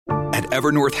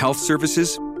Evernorth Health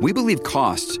Services, we believe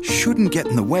costs shouldn't get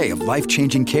in the way of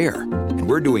life-changing care, and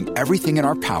we're doing everything in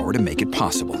our power to make it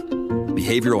possible.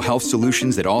 Behavioral health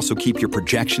solutions that also keep your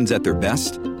projections at their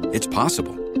best? It's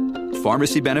possible.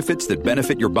 Pharmacy benefits that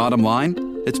benefit your bottom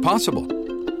line? It's possible.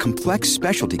 Complex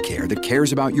specialty care that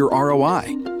cares about your ROI?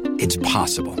 It's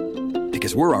possible.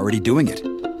 Because we're already doing it.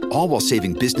 All while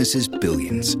saving businesses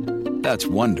billions. That's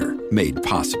Wonder made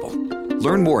possible.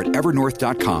 Learn more at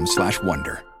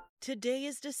evernorth.com/wonder. Today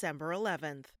is December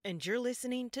 11th, and you're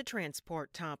listening to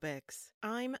Transport Topics.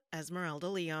 I'm Esmeralda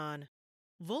Leon.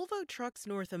 Volvo Trucks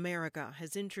North America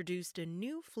has introduced a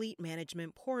new fleet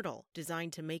management portal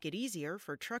designed to make it easier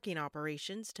for trucking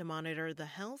operations to monitor the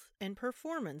health and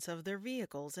performance of their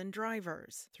vehicles and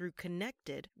drivers through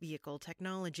connected vehicle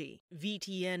technology.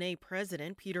 VTNA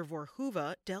President Peter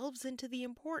Verhoeven delves into the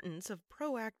importance of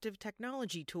proactive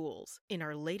technology tools in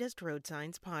our latest Road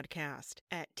Signs podcast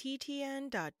at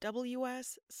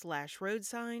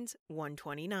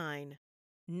ttn.ws/roadsigns129.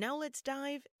 Now let's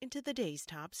dive into the day's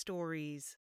top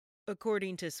stories.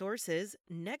 According to sources,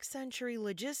 Next Century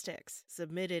Logistics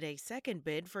submitted a second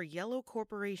bid for Yellow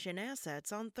Corporation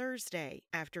assets on Thursday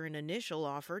after an initial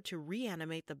offer to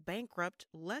reanimate the bankrupt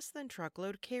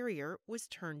less-than-truckload carrier was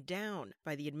turned down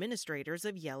by the administrators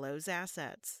of Yellow's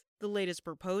assets. The latest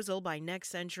proposal by Next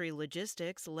Century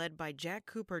Logistics, led by Jack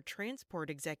Cooper Transport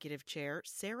Executive Chair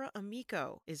Sarah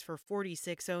Amico, is for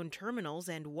 46 owned terminals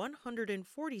and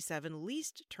 147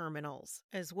 leased terminals,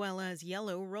 as well as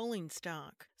Yellow rolling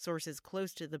stock. Sources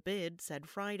close to the bid said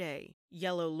Friday.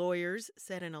 Yellow lawyers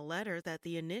said in a letter that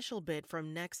the initial bid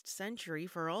from Next Century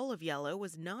for all of Yellow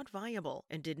was not viable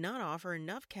and did not offer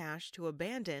enough cash to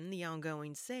abandon the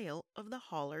ongoing sale of the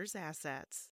hauler's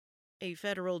assets. A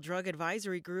federal drug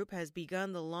advisory group has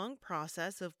begun the long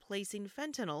process of placing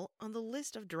fentanyl on the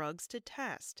list of drugs to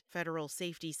test federal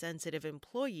safety-sensitive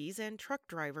employees and truck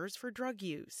drivers for drug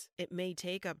use. It may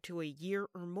take up to a year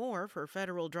or more for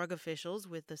federal drug officials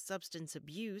with the Substance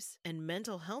Abuse and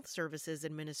Mental Health Services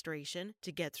Administration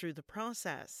to get through the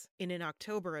process. In an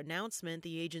October announcement,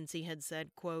 the agency had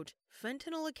said, quote,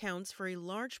 "Fentanyl accounts for a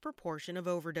large proportion of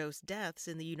overdose deaths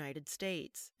in the United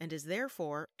States and is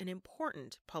therefore an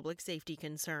important public safety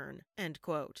concern." End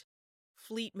quote.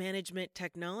 Fleet management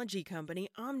technology company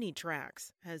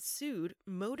Omnitrax has sued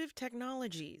Motive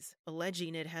Technologies,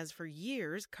 alleging it has for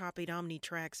years copied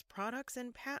Omnitrax products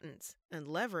and patents and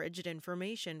leveraged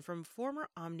information from former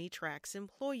Omnitrax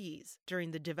employees during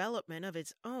the development of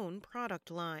its own product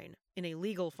line. In a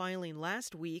legal filing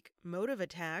last week, Motive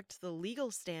attacked the legal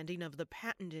standing of the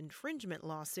patent infringement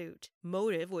lawsuit.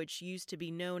 Motive, which used to be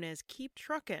known as Keep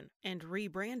Truckin' and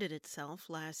rebranded itself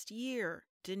last year,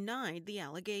 denied the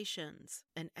allegations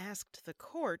and asked the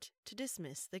court to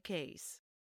dismiss the case.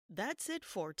 That's it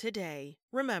for today.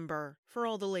 Remember, for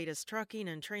all the latest trucking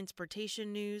and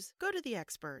transportation news, go to the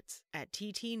experts at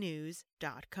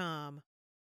ttnews.com.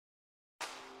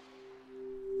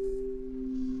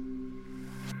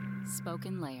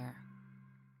 Spoken Layer.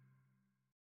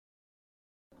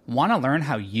 Want to learn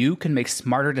how you can make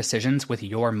smarter decisions with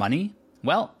your money?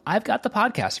 Well, I've got the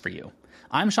podcast for you.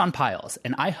 I'm Sean Piles,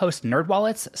 and I host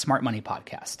NerdWallet's Smart Money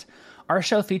Podcast. Our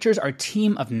show features our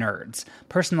team of nerds,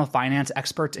 personal finance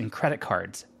experts in credit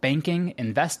cards, banking,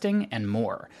 investing, and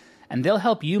more. And they'll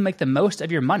help you make the most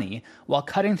of your money while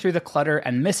cutting through the clutter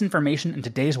and misinformation in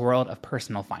today's world of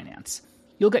personal finance.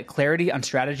 You'll get clarity on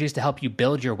strategies to help you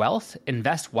build your wealth,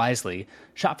 invest wisely,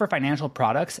 shop for financial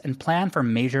products, and plan for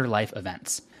major life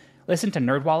events. Listen to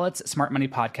NerdWallet's Smart Money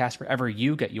Podcast wherever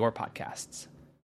you get your podcasts.